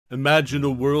Imagine a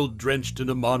world drenched in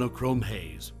a monochrome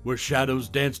haze, where shadows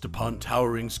danced upon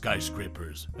towering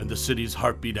skyscrapers, and the city's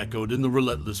heartbeat echoed in the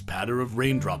relentless patter of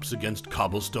raindrops against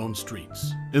cobblestone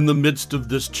streets. In the midst of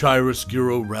this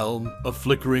chiaroscuro realm, a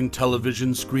flickering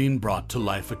television screen brought to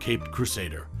life a caped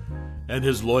crusader and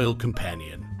his loyal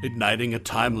companion, igniting a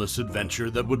timeless adventure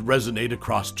that would resonate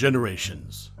across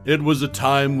generations. It was a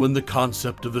time when the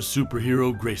concept of a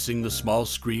superhero gracing the small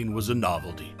screen was a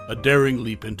novelty, a daring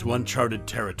leap into uncharted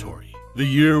territory. The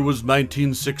year was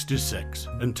 1966,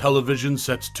 and television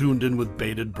sets tuned in with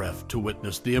bated breath to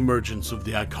witness the emergence of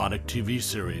the iconic TV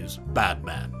series,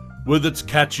 Batman. With its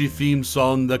catchy theme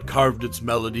song that carved its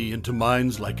melody into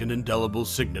minds like an indelible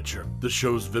signature, the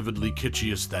show's vividly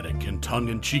kitschy aesthetic and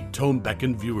tongue-in-cheek tone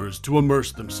beckoned viewers to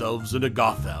immerse themselves in a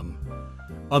Gotham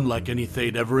unlike any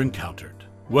they'd ever encountered.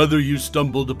 Whether you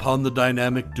stumbled upon the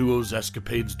dynamic duo's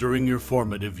escapades during your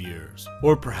formative years,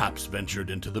 or perhaps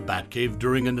ventured into the Batcave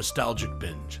during a nostalgic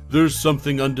binge, there's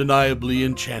something undeniably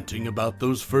enchanting about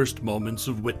those first moments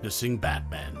of witnessing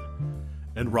Batman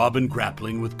and Robin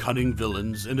grappling with cunning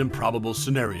villains and improbable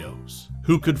scenarios.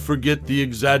 Who could forget the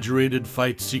exaggerated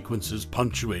fight sequences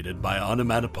punctuated by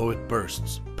onomatopoeic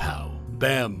bursts, pow,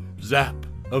 bam, zap,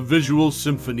 a visual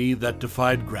symphony that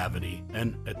defied gravity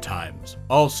and, at times,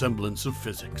 all semblance of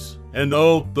physics. And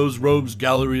oh, those rogues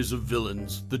galleries of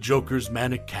villains, the Joker's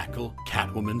manic cackle,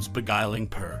 Catwoman's beguiling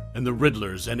purr, and the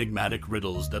Riddler's enigmatic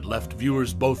riddles that left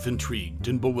viewers both intrigued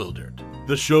and bewildered.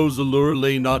 The show's allure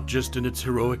lay not just in its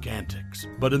heroic antics,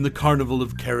 but in the carnival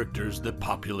of characters that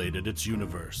populated its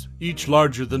universe, each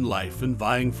larger than life and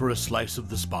vying for a slice of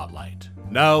the spotlight.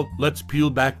 Now, let's peel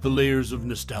back the layers of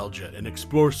nostalgia and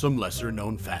explore some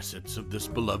lesser-known facets of this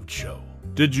beloved show.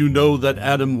 Did you know that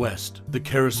Adam West, the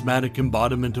charismatic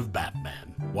embodiment of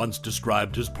Batman, once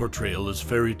described his portrayal as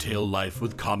fairy tale life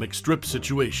with comic strip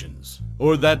situations?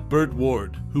 Or that Burt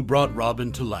Ward, who brought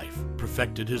Robin to life,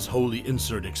 perfected his holy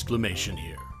insert exclamation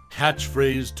here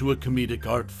catchphrase to a comedic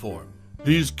art form?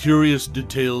 These curious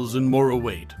details and more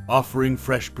await, offering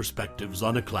fresh perspectives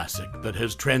on a classic that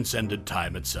has transcended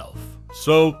time itself.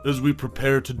 So, as we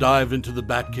prepare to dive into the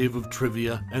Batcave of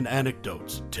trivia and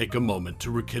anecdotes, take a moment to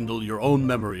rekindle your own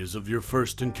memories of your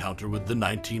first encounter with the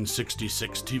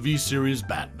 1966 TV series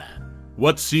Batman.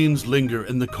 What scenes linger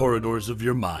in the corridors of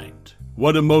your mind?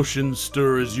 What emotions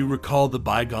stir as you recall the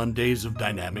bygone days of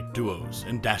dynamic duos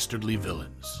and dastardly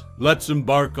villains? Let's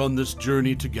embark on this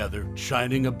journey together,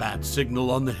 shining a bat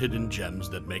signal on the hidden gems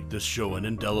that make this show an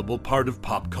indelible part of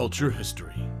pop culture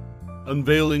history.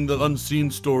 Unveiling the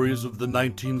unseen stories of the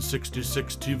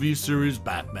 1966 TV series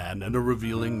Batman in a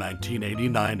revealing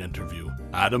 1989 interview,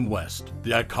 Adam West,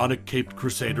 the iconic caped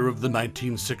crusader of the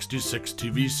 1966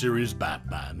 TV series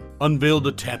Batman, unveiled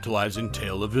a tantalizing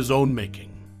tale of his own making.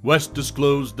 West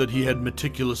disclosed that he had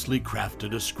meticulously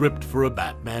crafted a script for a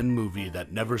Batman movie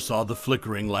that never saw the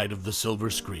flickering light of the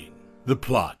silver screen. The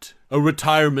plot: a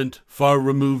retirement far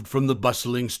removed from the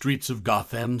bustling streets of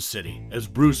Gotham City, as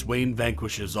Bruce Wayne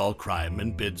vanquishes all crime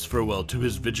and bids farewell to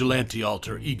his vigilante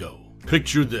alter ego.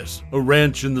 Picture this: a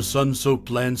ranch in the sun-soaked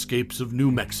landscapes of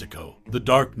New Mexico, the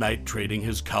Dark Knight trading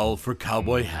his cowl for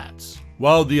cowboy hats.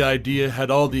 While the idea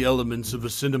had all the elements of a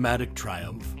cinematic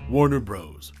triumph, Warner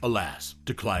Bros., alas,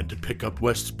 declined to pick up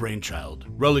West's brainchild,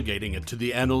 relegating it to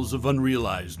the annals of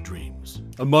unrealized dreams.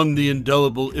 Among the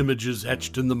indelible images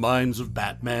etched in the minds of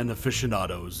Batman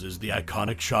aficionados is the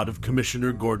iconic shot of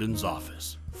Commissioner Gordon's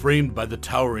office, framed by the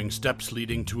towering steps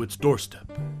leading to its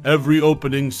doorstep. Every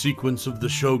opening sequence of the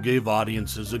show gave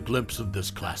audiences a glimpse of this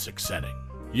classic setting.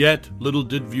 Yet, little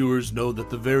did viewers know that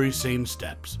the very same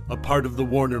steps, a part of the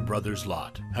Warner Brothers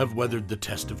lot, have weathered the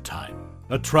test of time.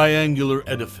 A triangular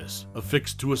edifice,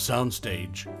 affixed to a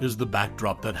soundstage, is the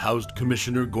backdrop that housed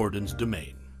Commissioner Gordon's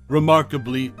domain.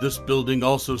 Remarkably, this building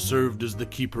also served as the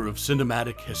keeper of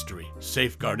cinematic history,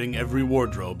 safeguarding every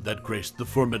wardrobe that graced the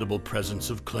formidable presence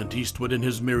of Clint Eastwood in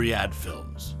his myriad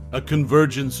films. A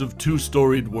convergence of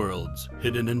two-storied worlds,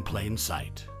 hidden in plain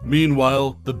sight.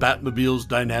 Meanwhile, the Batmobile's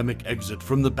dynamic exit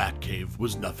from the Batcave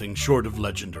was nothing short of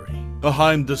legendary.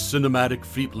 Behind this cinematic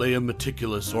feat lay a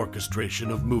meticulous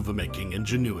orchestration of movie-making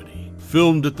ingenuity.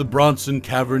 Filmed at the Bronson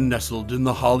Cavern nestled in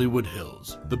the Hollywood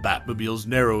Hills, the Batmobile's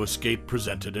narrow escape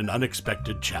presented an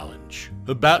unexpected challenge.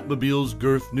 The Batmobile's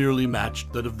girth nearly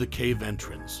matched that of the cave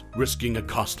entrance, risking a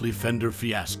costly fender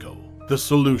fiasco. The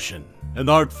solution: an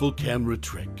artful camera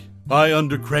trick. By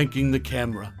undercranking the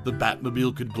camera, the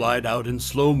Batmobile could glide out in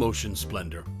slow-motion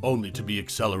splendor, only to be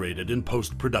accelerated in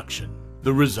post-production.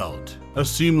 The result: a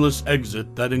seamless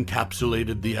exit that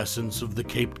encapsulated the essence of the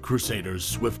Caped Crusader's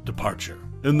swift departure.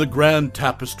 In the grand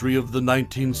tapestry of the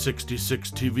 1966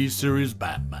 TV series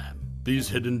Batman, These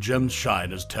hidden gems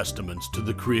shine as testaments to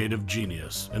the creative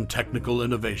genius and technical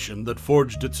innovation that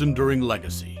forged its enduring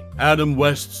legacy. Adam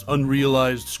West's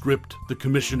unrealized script, the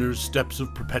Commissioner's steps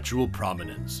of perpetual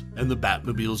prominence, and the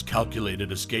Batmobile's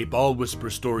calculated escape all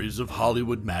whisper stories of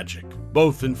Hollywood magic,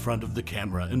 both in front of the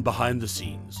camera and behind the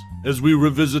scenes. As we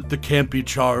revisit the campy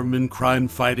charm and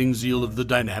crime-fighting zeal of the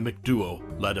dynamic duo,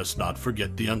 let us not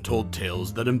forget the untold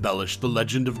tales that embellish the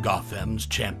legend of Gotham's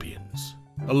champions.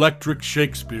 Electric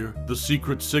Shakespeare, the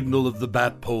secret signal of the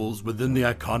bat poles within the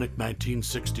iconic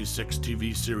 1966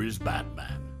 TV series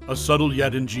Batman. A subtle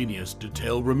yet ingenious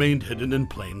detail remained hidden in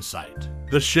plain sight.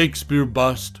 The Shakespeare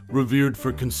bust, revered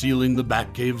for concealing the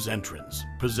Batcave's entrance,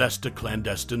 possessed a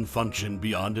clandestine function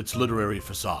beyond its literary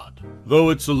facade. Though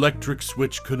its electric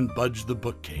switch couldn't budge the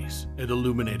bookcase, it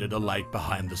illuminated a light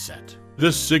behind the set.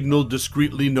 This signal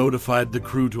discreetly notified the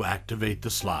crew to activate the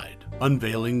slide,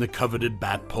 unveiling the coveted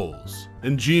bat poles.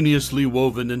 Ingeniously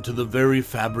woven into the very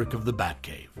fabric of the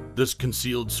Batcave, this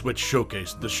concealed switch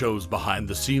showcased the show's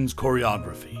behind-the-scenes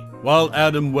choreography. While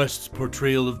Adam West's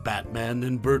portrayal of Batman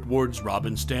and Burt Ward's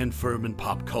Robin stand firm in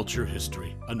pop culture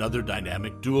history, another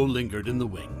dynamic duo lingered in the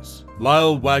wings.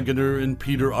 Lyle Waggoner and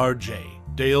Peter R.J.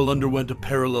 Dale underwent a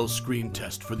parallel screen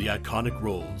test for the iconic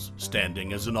roles,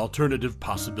 standing as an alternative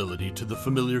possibility to the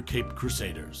familiar Caped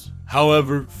Crusaders.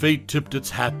 However, fate tipped its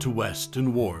hat to West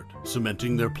and Ward,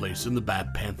 cementing their place in the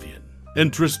Bat Pantheon.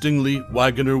 Interestingly,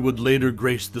 Waggoner would later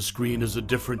grace the screen as a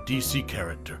different DC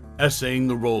character, essaying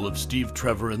the role of Steve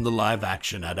Trevor in the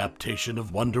live-action adaptation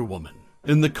of Wonder Woman.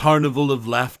 In the carnival of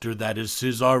laughter that is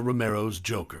Cesar Romero's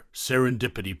Joker,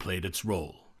 serendipity played its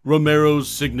role. Romero's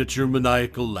signature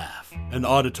maniacal laugh, an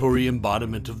auditory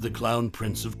embodiment of the clown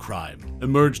prince of crime,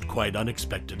 emerged quite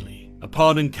unexpectedly.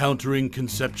 Upon encountering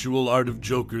conceptual art of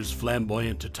Joker's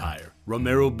flamboyant attire,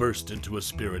 Romero burst into a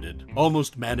spirited,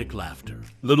 almost manic laughter.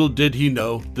 Little did he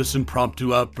know, this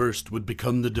impromptu outburst would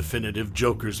become the definitive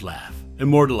Joker's laugh,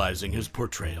 immortalizing his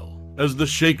portrayal. As the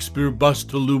Shakespeare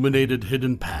bust illuminated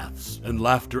hidden paths and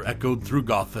laughter echoed through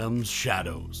Gotham's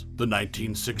shadows, the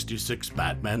 1966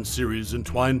 Batman series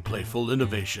entwined playful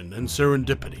innovation and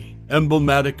serendipity.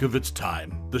 Emblematic of its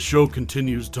time, the show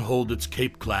continues to hold its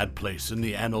cape-clad place in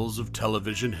the annals of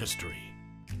television history.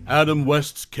 Adam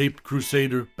West's Caped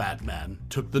Crusader, Batman,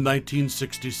 took the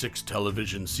 1966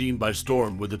 television scene by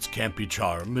storm with its campy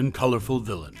charm and colorful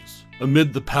villains.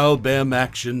 Amid the pow-bam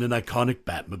action and iconic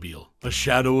Batmobile, a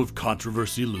shadow of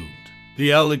controversy loomed.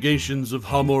 The allegations of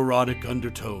homoerotic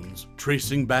undertones,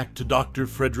 tracing back to Dr.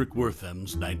 Frederick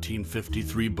Wertham's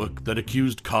 1953 book that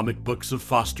accused comic books of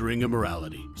fostering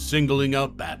immorality, singling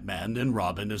out Batman and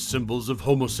Robin as symbols of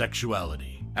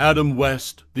homosexuality. Adam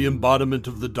West, the embodiment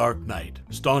of the Dark Knight,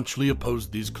 staunchly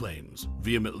opposed these claims,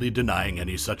 vehemently denying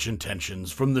any such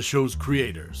intentions from the show's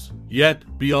creators.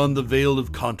 Yet, beyond the veil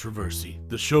of controversy,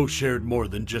 the show shared more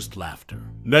than just laughter.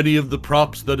 Many of the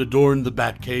props that adorned the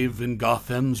Batcave and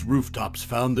Gotham's rooftops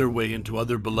found their way into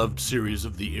other beloved series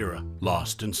of the era: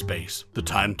 Lost in Space, The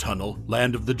Time Tunnel,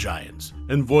 Land of the Giants,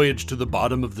 and Voyage to the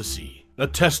Bottom of the Sea. A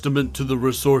testament to the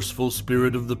resourceful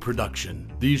spirit of the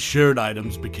production, these shared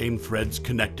items became threads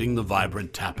connecting the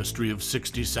vibrant tapestry of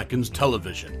 60 Seconds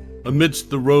television.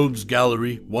 Amidst the rogues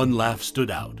gallery, one laugh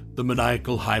stood out, the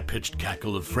maniacal high-pitched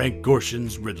cackle of Frank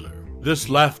Gorshin's Riddler. This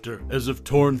laughter, as if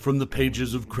torn from the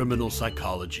pages of criminal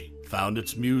psychology, found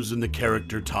its muse in the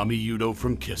character Tommy Udo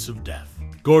from Kiss of Death.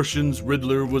 Gorshin's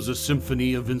Riddler was a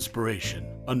symphony of inspiration,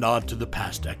 a nod to the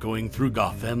past echoing through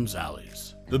Gotham's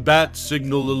alleys. The bat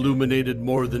signal illuminated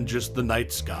more than just the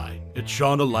night sky. It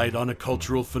shone a light on a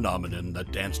cultural phenomenon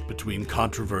that danced between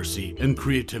controversy and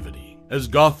creativity. As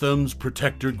Gotham's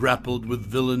protector grappled with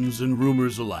villains and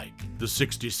rumors alike, the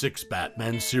 66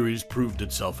 Batman series proved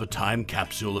itself a time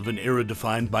capsule of an era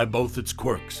defined by both its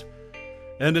quirks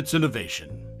and its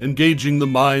innovation. Engaging the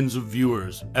minds of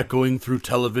viewers, echoing through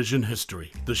television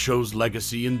history, the show's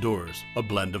legacy endures, a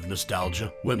blend of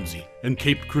nostalgia, whimsy, and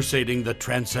caped crusading that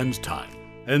transcends time.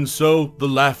 And so, the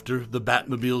laughter, the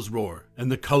Batmobile's roar,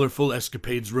 and the colorful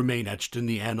escapades remain etched in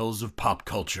the annals of pop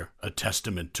culture, a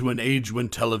testament to an age when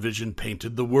television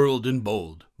painted the world in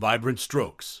bold, vibrant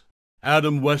strokes.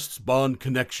 Adam West's Bond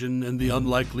connection and the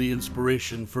unlikely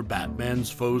inspiration for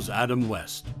Batman's foes. Adam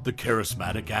West, the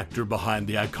charismatic actor behind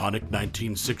the iconic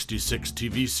 1966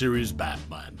 TV series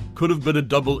Batman, could have been a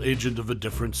double agent of a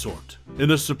different sort. In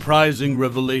a surprising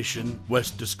revelation,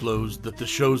 West disclosed that the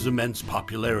show's immense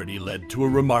popularity led to a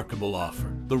remarkable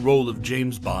offer, the role of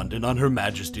James Bond in On Her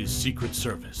Majesty's Secret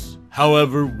Service.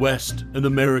 However, West, an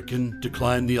American,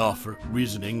 declined the offer,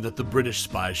 reasoning that the British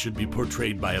spy should be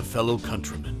portrayed by a fellow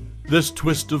countryman. This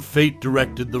twist of fate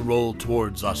directed the role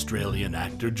towards Australian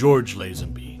actor George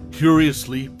Lazenby.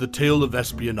 Curiously, the tale of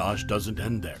espionage doesn't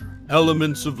end there.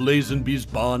 Elements of Lazenby's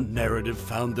Bond narrative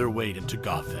found their way into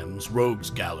Gotham's Rogues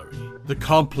Gallery. The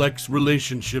complex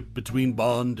relationship between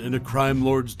Bond and a crime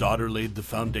lord's daughter laid the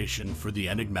foundation for the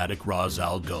enigmatic Ra's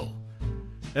al Ghul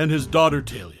and his daughter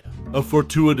Talia, a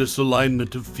fortuitous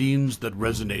alignment of themes that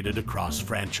resonated across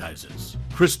franchises.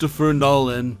 Christopher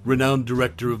Nolan, renowned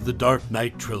director of the Dark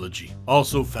Knight trilogy,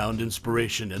 also found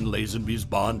inspiration in Lazenby's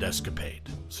Bond escapade.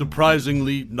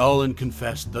 Surprisingly, Nolan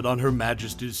confessed that On Her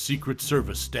Majesty's Secret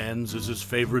Service stands as his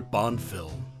favorite Bond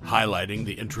film, highlighting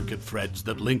the intricate threads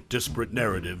that link disparate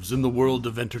narratives in the world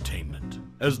of entertainment.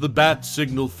 As the bat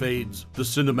signal fades, the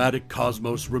cinematic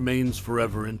cosmos remains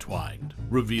forever entwined,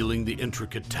 revealing the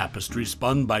intricate tapestry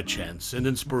spun by chance and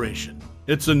inspiration.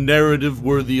 It's a narrative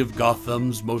worthy of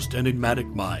Gotham's most enigmatic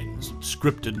minds,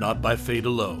 scripted not by fate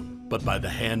alone, but by the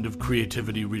hand of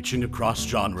creativity reaching across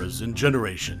genres and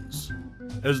generations.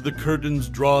 As the curtains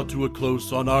draw to a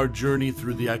close on our journey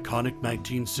through the iconic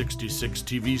 1966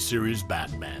 TV series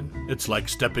Batman, it's like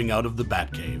stepping out of the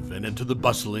Batcave and into the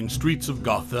bustling streets of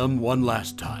Gotham one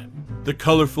last time. The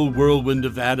colorful whirlwind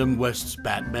of Adam West's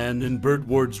Batman and Burt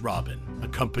Ward's Robin,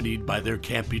 accompanied by their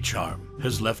campy charm,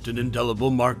 has left an indelible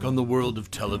mark on the world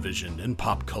of television and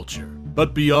pop culture.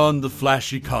 But beyond the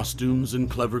flashy costumes and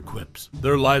clever quips,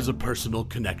 there lies a personal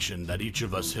connection that each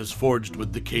of us has forged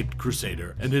with the Caped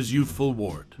Crusader and his youthful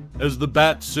ward. As the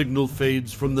bat signal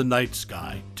fades from the night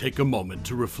sky, take a moment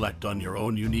to reflect on your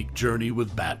own unique journey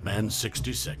with Batman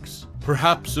 66.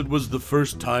 Perhaps it was the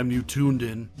first time you tuned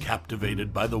in,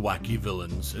 captivated by the wacky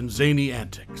villains and zany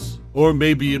antics. Or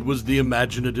maybe it was the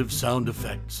imaginative sound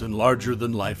effects and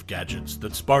larger-than-life gadgets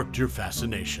that sparked your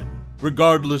fascination.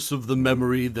 Regardless of the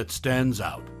memory that stands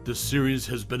out, this series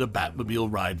has been a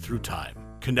Batmobile ride through time,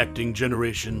 connecting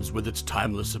generations with its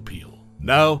timeless appeal.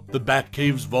 Now, the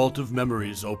Batcave's vault of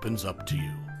memories opens up to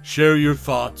you. Share your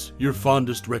thoughts, your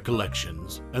fondest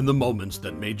recollections, and the moments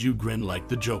that made you grin like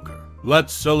the Joker.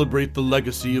 Let's celebrate the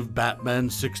legacy of Batman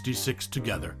 66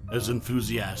 together, as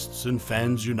enthusiasts and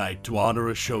fans unite to honor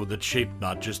a show that shaped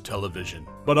not just television,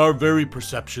 but our very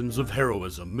perceptions of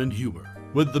heroism and humor.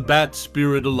 With the Bat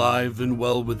spirit alive and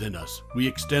well within us, we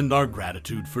extend our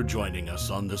gratitude for joining us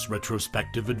on this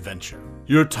retrospective adventure.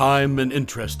 Your time and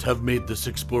interest have made this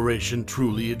exploration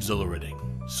truly exhilarating.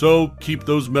 So, keep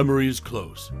those memories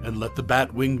close, and let the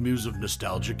bat-winged muse of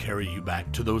nostalgia carry you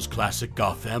back to those classic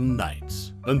Gotham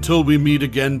nights. Until we meet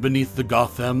again beneath the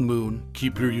Gotham moon,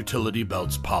 keep your utility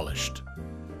belts polished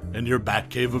and your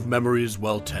Batcave of memories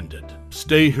well tended.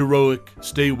 Stay heroic,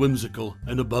 stay whimsical,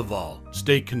 and above all,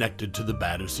 stay connected to the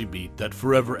Battersea beat that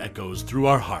forever echoes through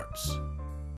our hearts.